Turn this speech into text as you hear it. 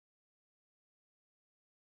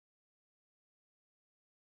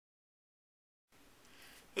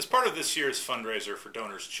As part of this year's fundraiser for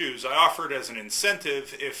DonorsChoose, I offered as an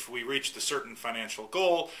incentive, if we reached a certain financial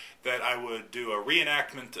goal, that I would do a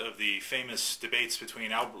reenactment of the famous debates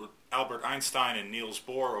between Albert Einstein and Niels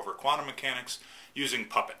Bohr over quantum mechanics using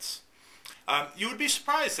puppets. You would be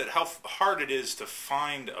surprised at how hard it is to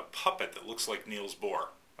find a puppet that looks like Niels Bohr.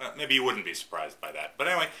 Maybe you wouldn't be surprised by that. But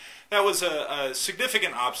anyway, that was a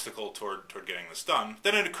significant obstacle toward getting this done.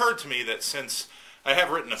 Then it occurred to me that since I have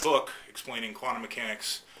written a book explaining quantum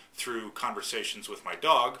mechanics through conversations with my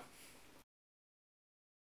dog,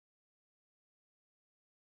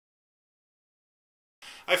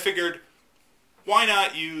 I figured, why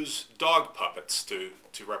not use dog puppets to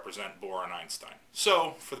represent Bohr and Einstein?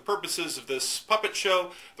 So, for the purposes of this puppet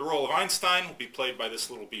show, the role of Einstein will be played by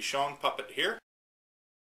this little bichon puppet here.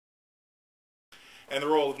 And the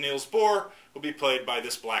role of Niels Bohr will be played by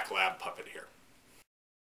this black lab puppet here.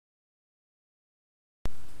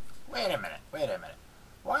 Wait a minute.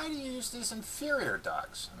 Why do you use these inferior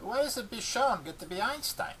dogs? Why does the bichon get to be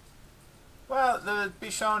Einstein? Well, the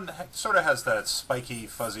bichon sort of has that spiky,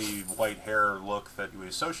 fuzzy, white hair look that we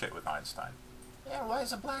associate with Einstein. Yeah, why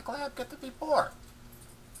does a black lab get to be Bohr?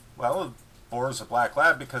 Well, Bohr's a black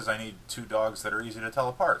lab because I need two dogs that are easy to tell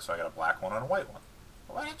apart, so I got a black one and a white one.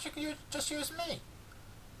 Why don't you just use me?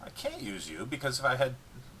 I can't use you because if I had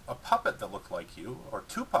a puppet that looked like you, or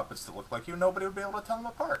two puppets that looked like you, nobody would be able to tell them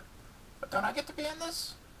apart. But don't I get to be in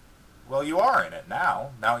this? Well, you are in it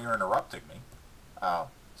now. Now you're interrupting me. Oh,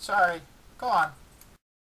 sorry. Go on.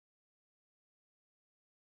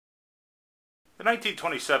 The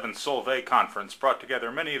 1927 Solvay Conference brought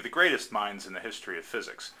together many of the greatest minds in the history of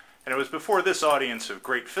physics, and it was before this audience of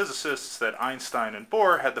great physicists that Einstein and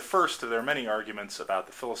Bohr had the first of their many arguments about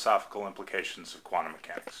the philosophical implications of quantum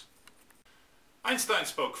mechanics. Einstein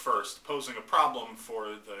spoke first, posing a problem for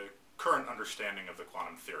the current understanding of the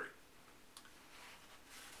quantum theory.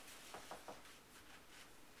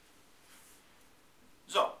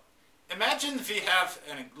 So, imagine we have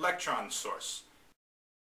an electron source.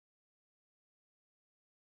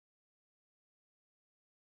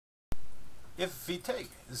 If we take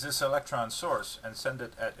this electron source and send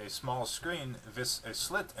it at a small screen with a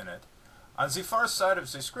slit in it, on the far side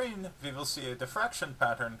of the screen we will see a diffraction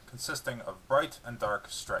pattern consisting of bright and dark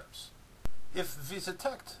stripes. If we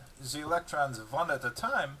detect the electrons one at a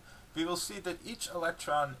time, we will see that each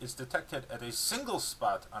electron is detected at a single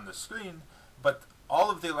spot on the screen, but all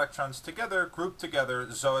of the electrons together group together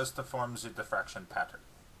so as to form the diffraction pattern.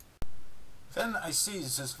 When I see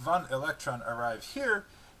this one electron arrive here,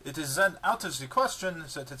 it is then out of the question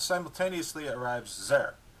that it simultaneously arrives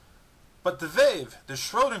there. But the wave, the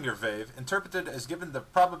Schrödinger wave, interpreted as given the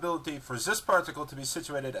probability for this particle to be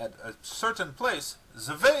situated at a certain place,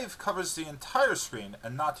 the wave covers the entire screen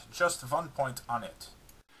and not just one point on it.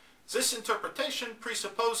 This interpretation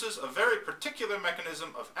presupposes a very particular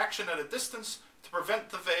mechanism of action at a distance to prevent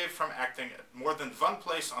the wave from acting at more than one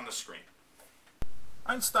place on the screen.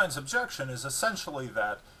 Einstein's objection is essentially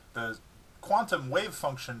that the quantum wave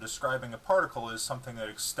function describing a particle is something that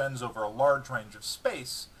extends over a large range of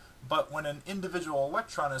space, but when an individual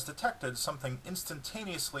electron is detected, something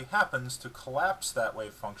instantaneously happens to collapse that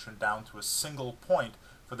wave function down to a single point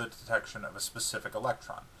for the detection of a specific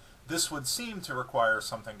electron. This would seem to require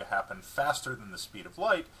something to happen faster than the speed of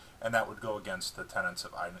light, and that would go against the tenets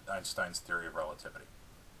of Einstein's theory of relativity.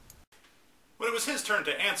 When it was his turn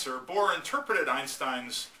to answer, Bohr interpreted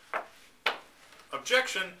Einstein's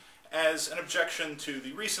objection as an objection to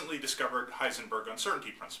the recently discovered Heisenberg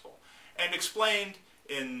uncertainty principle, and explained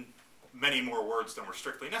in many more words than were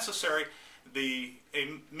strictly necessary a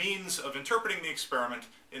means of interpreting the experiment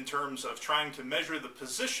in terms of trying to measure the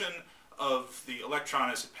position of the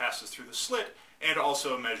electron as it passes through the slit, and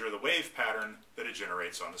also measure the wave pattern that it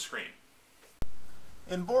generates on the screen.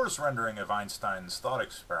 In Bohr's rendering of Einstein's thought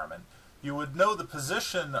experiment, you would know the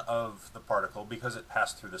position of the particle because it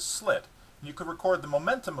passed through the slit. You could record the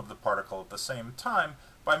momentum of the particle at the same time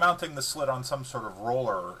by mounting the slit on some sort of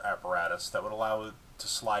roller apparatus that would allow it to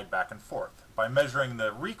slide back and forth. By measuring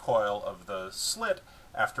the recoil of the slit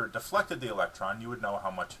after it deflected the electron, you would know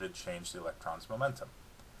how much it had changed the electron's momentum.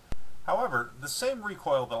 However, the same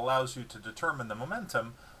recoil that allows you to determine the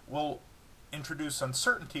momentum will introduce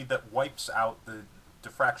uncertainty that wipes out the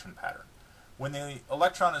diffraction pattern. When the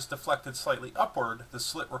electron is deflected slightly upward, the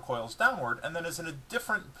slit recoils downward and then is in a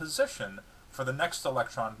different position for the next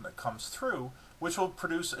electron that comes through, which will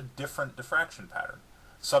produce a different diffraction pattern.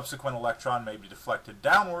 Subsequent electron may be deflected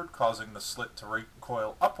downward, causing the slit to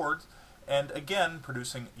recoil upwards, and again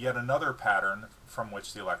producing yet another pattern from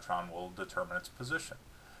which the electron will determine its position.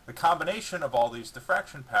 The combination of all these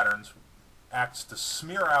diffraction patterns acts to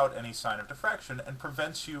smear out any sign of diffraction and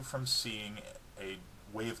prevents you from seeing a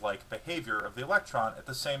wave-like behavior of the electron at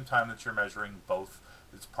the same time that you're measuring both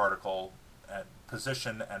its particle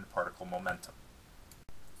position and particle momentum.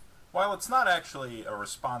 While it's not actually a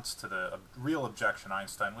response to the real objection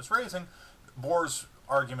Einstein was raising, Bohr's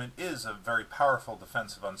argument is a very powerful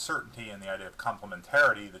defense of uncertainty and the idea of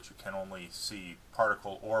complementarity, that you can only see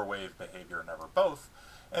particle or wave behavior, never both,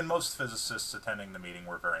 and most physicists attending the meeting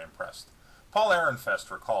were very impressed. Paul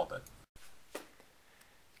Ehrenfest recalled it.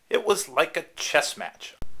 It was like a chess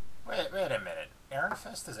match. Wait a minute.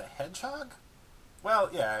 Ehrenfest is a hedgehog? Well,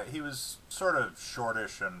 yeah, he was sort of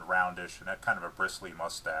shortish and roundish and had kind of a bristly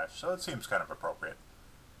mustache, so it seems kind of appropriate.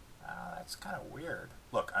 Oh, that's kind of weird.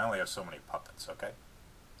 Look, I only have so many puppets, okay?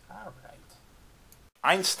 All right.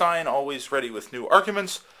 Einstein always ready with new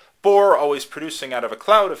arguments, Bohr always producing out of a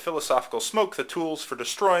cloud of philosophical smoke the tools for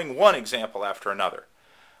destroying one example after another.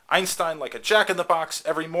 Einstein like a jack-in-the-box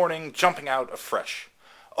every morning, jumping out afresh.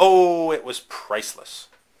 Oh, it was priceless.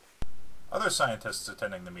 Other scientists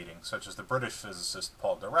attending the meeting, such as the British physicist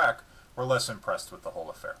Paul Dirac, were less impressed with the whole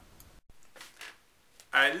affair.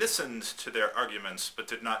 I listened to their arguments but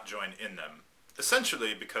did not join in them,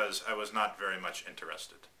 essentially because I was not very much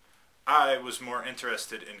interested. I was more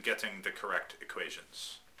interested in getting the correct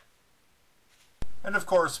equations. And of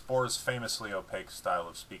course, Bohr's famously opaque style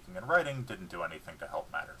of speaking and writing didn't do anything to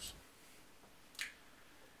help matters.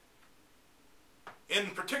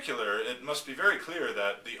 In particular, it must be very clear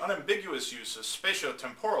that the unambiguous use of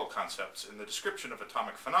spatio-temporal concepts in the description of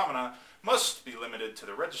atomic phenomena must be limited to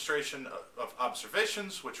the registration of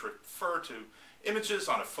observations which refer to images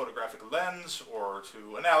on a photographic lens or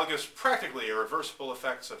to analogous, practically irreversible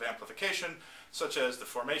effects of amplification, such as the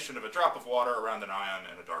formation of a drop of water around an ion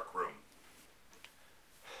in a dark room.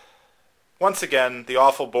 Once again, the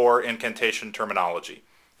awful Bohr incantation terminology.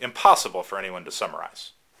 Impossible for anyone to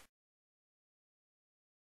summarize.